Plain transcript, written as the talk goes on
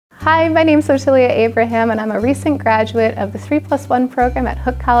Hi, my name is Otelia Abraham, and I'm a recent graduate of the 3+1 program at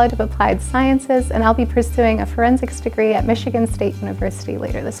Hooke College of Applied Sciences, and I'll be pursuing a forensics degree at Michigan State University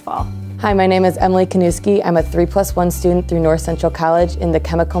later this fall. Hi, my name is Emily Kanuski. I'm a 3+1 student through North Central College in the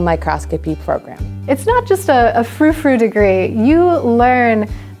chemical microscopy program. It's not just a frou-frou degree. You learn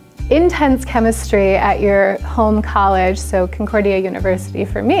intense chemistry at your home college, so Concordia University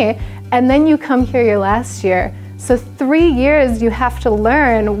for me, and then you come here your last year. So 3 years you have to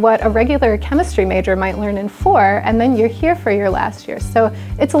learn what a regular chemistry major might learn in 4, and then you're here for your last year. So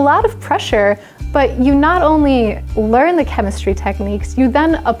it's a lot of pressure, but you not only learn the chemistry techniques, you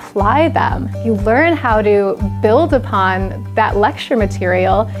then apply them. You learn how to build upon that lecture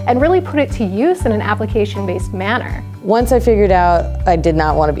material and really put it to use in an application-based manner. Once I figured out I did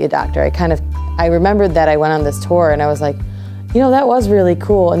not want to be a doctor, I remembered that I went on this tour and I was like, you know, that was really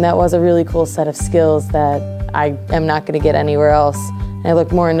cool, and that was a really cool set of skills that I am not going to get anywhere else. And I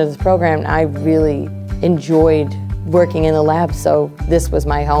looked more into this program and I really enjoyed working in the lab, so this was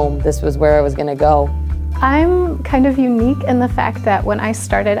my home. This was where I was going to go. I'm kind of unique in the fact that when I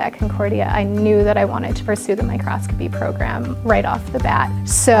started at Concordia, I knew that I wanted to pursue the microscopy program right off the bat.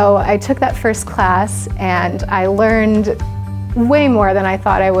 So I took that first class and I learned way more than I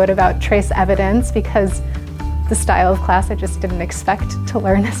thought I would about trace evidence, because the style of class I just didn't expect to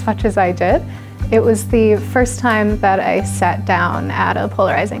learn as much as I did. It was the first time that I sat down at a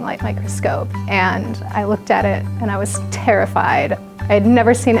polarizing light microscope, and I looked at it and I was terrified. I had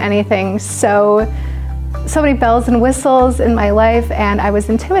never seen anything so many bells and whistles in my life, and I was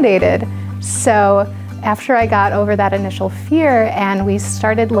intimidated. So after I got over that initial fear and we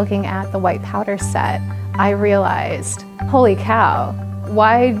started looking at the white powder set, I realized, holy cow,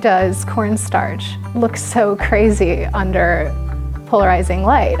 why does cornstarch look so crazy under polarizing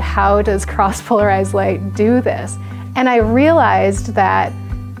light? How does cross-polarized light do this? And I realized that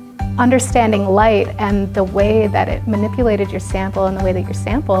understanding light and the way that it manipulated your sample and the way that your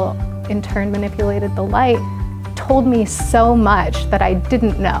sample in turn manipulated the light told me so much that I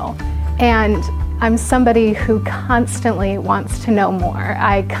didn't know. And I'm somebody who constantly wants to know more.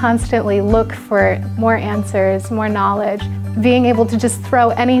 I constantly look for more answers, more knowledge. Being able to just throw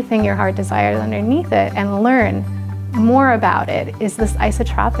anything your heart desires underneath it and learn more about it. Is this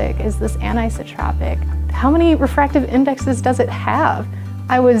isotropic? Is this anisotropic? How many refractive indexes does it have?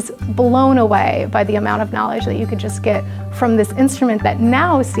 I was blown away by the amount of knowledge that you could just get from this instrument that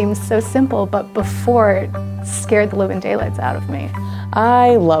now seems so simple, but before it scared the living daylights out of me.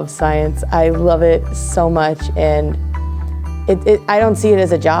 I love science. I love it so much, and I don't see it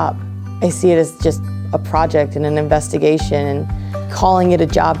as a job. I see it as just a project and an investigation, and calling it a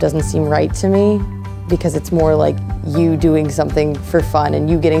job doesn't seem right to me, because it's more like you doing something for fun and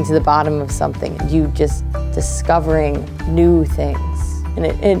you getting to the bottom of something and you just discovering new things.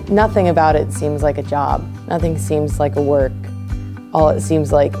 And nothing about it seems like a job. Nothing seems like a work. All it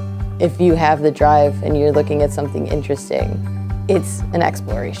seems like, if you have the drive and you're looking at something interesting, it's an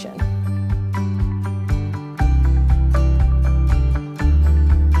exploration.